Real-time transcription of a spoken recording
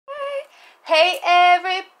Hey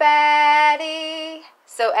everybody!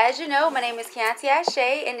 So as you know, my name is Kianti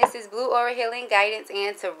Ayshea and this is Blue Aura Healing Guidance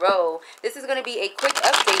and Tarot. This is going to be a quick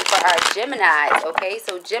update for our Geminis, okay?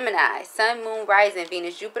 So Gemini, Sun, Moon, Rising,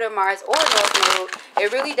 Venus, Jupiter, Mars, or North Node.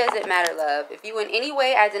 It really doesn't matter, love. If you in any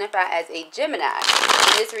way identify as a Gemini,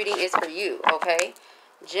 then this reading is for you, okay?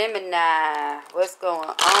 Gemini, what's going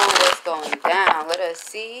on? What's going down? Let us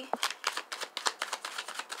see.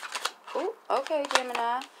 Ooh, okay,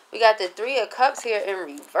 Gemini. We got the Three of Cups here in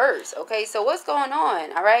reverse. Okay, so what's going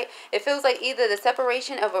on? All right. It feels like either the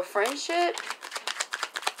separation of a friendship.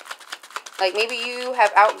 Like maybe you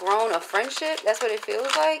have outgrown a friendship. That's what it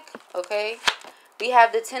feels like. Okay. We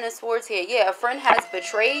have the Ten of Swords here. Yeah, a friend has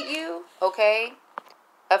betrayed you. Okay.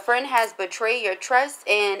 A friend has betrayed your trust,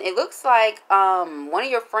 and it looks like one of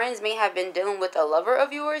your friends may have been dealing with a lover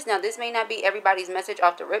of yours. Now, this may not be everybody's message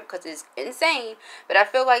off the rip because it's insane, but I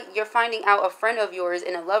feel like you're finding out a friend of yours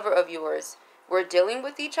and a lover of yours were dealing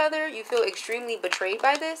with each other. You feel extremely betrayed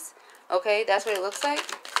by this. Okay, that's what it looks like.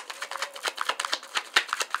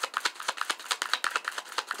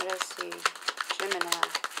 Let's see. Gemini.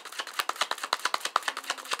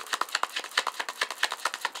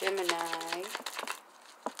 Gemini.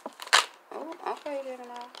 Oh, okay,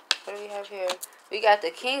 Gemini. What do we have here? We got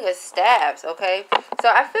the King of Staves, okay? So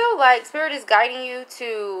I feel like Spirit is guiding you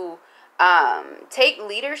to take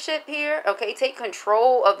leadership here, okay? Take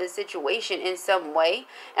control of the situation in some way.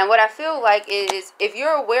 And what I feel like is if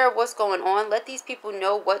you're aware of what's going on, let these people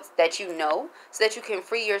know that you know so that you can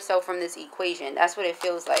free yourself from this equation. That's what it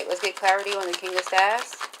feels like. Let's get clarity on the King of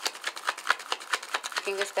Staves.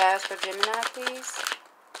 King of Staves for Gemini, please.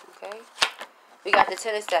 Okay. We got the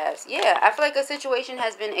Ten of Staves. Yeah, I feel like a situation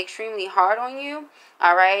has been extremely hard on you.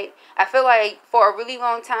 All right. I feel like for a really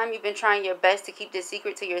long time, you've been trying your best to keep this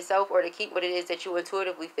secret to yourself or to keep what it is that you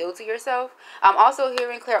intuitively feel to yourself. I'm also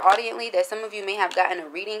hearing clairaudiently that some of you may have gotten a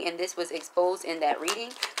reading and this was exposed in that reading,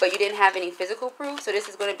 but you didn't have any physical proof. So this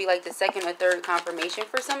is going to be like the second or third confirmation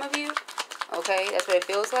for some of you. Okay. That's what it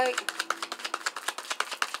feels like.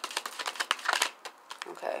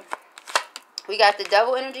 Okay. We got the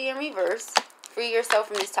Devil energy in reverse. Free yourself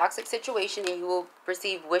from this toxic situation and you will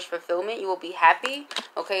receive wish fulfillment. You will be happy.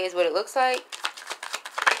 Okay, is what it looks like.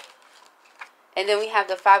 And then we have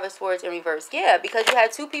the Five of Swords in reverse. Yeah, because you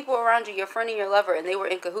had two people around you, your friend and your lover, and they were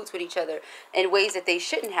in cahoots with each other in ways that they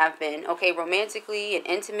shouldn't have been. Okay, romantically and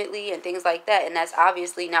intimately and things like that. And that's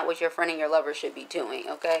obviously not what your friend and your lover should be doing.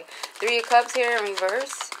 Okay, Three of Cups here in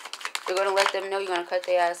reverse. You're going to let them know you're going to cut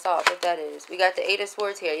their ass off, what that is. We got the Eight of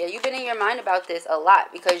Swords here. Yeah, you've been in your mind about this a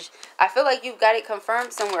lot because I feel like you've got it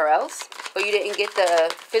confirmed somewhere else, but you didn't get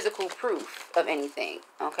the physical proof of anything,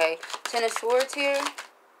 okay? Ten of Swords here.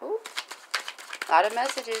 Ooh, a lot of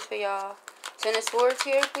messages for y'all. Ten of Swords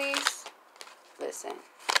here, please. Listen.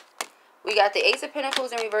 We got the Ace of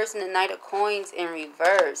Pentacles in reverse and the Knight of Coins in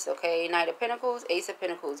reverse, okay? Knight of Pentacles, Ace of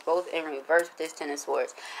Pentacles, both in reverse with this Ten of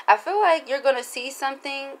Swords. I feel like you're going to see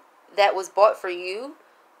something that was bought for you,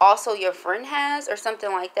 also your friend has, or something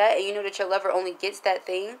like that, and you know that your lover only gets that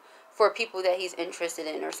thing for people that he's interested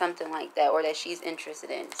in, or something like that, or that she's interested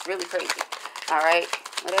in. It's really crazy. All right,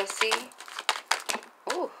 let us see.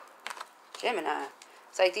 Ooh, Gemini.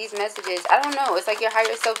 It's like these messages, I don't know, it's like your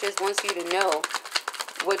higher self just wants you to know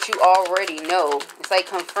what you already know. It's like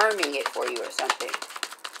confirming it for you or something.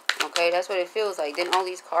 Okay, that's what it feels like. Then all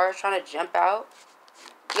these cards trying to jump out.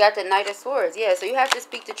 You got the Knight of Swords. Yeah, so you have to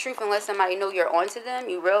speak the truth and let somebody know you're onto them.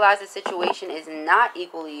 You realize the situation is not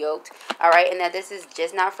equally yoked, all right, and that this is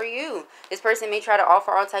just not for you. This person may try to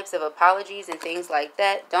offer all types of apologies and things like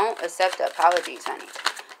that. Don't accept the apologies, honey.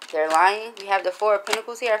 They're lying. We have the Four of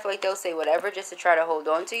Pentacles here. I feel like they'll say whatever just to try to hold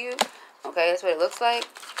on to you. Okay, that's what it looks like.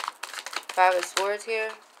 Five of Swords here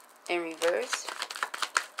in reverse.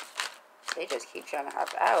 They just keep trying to hop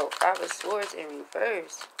out. Five of Swords in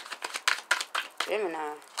reverse.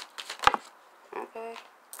 Gemini. Okay.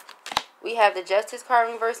 We have the Justice card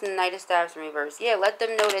in reverse and the Knight of Staves in reverse. Yeah, let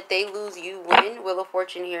them know that they lose, you win. Wheel of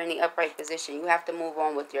Fortune here in the upright position. You have to move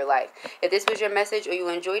on with your life. If this was your message or you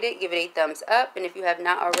enjoyed it, give it a thumbs up. And if you have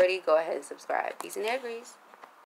not already, go ahead and subscribe. Peace and Aries.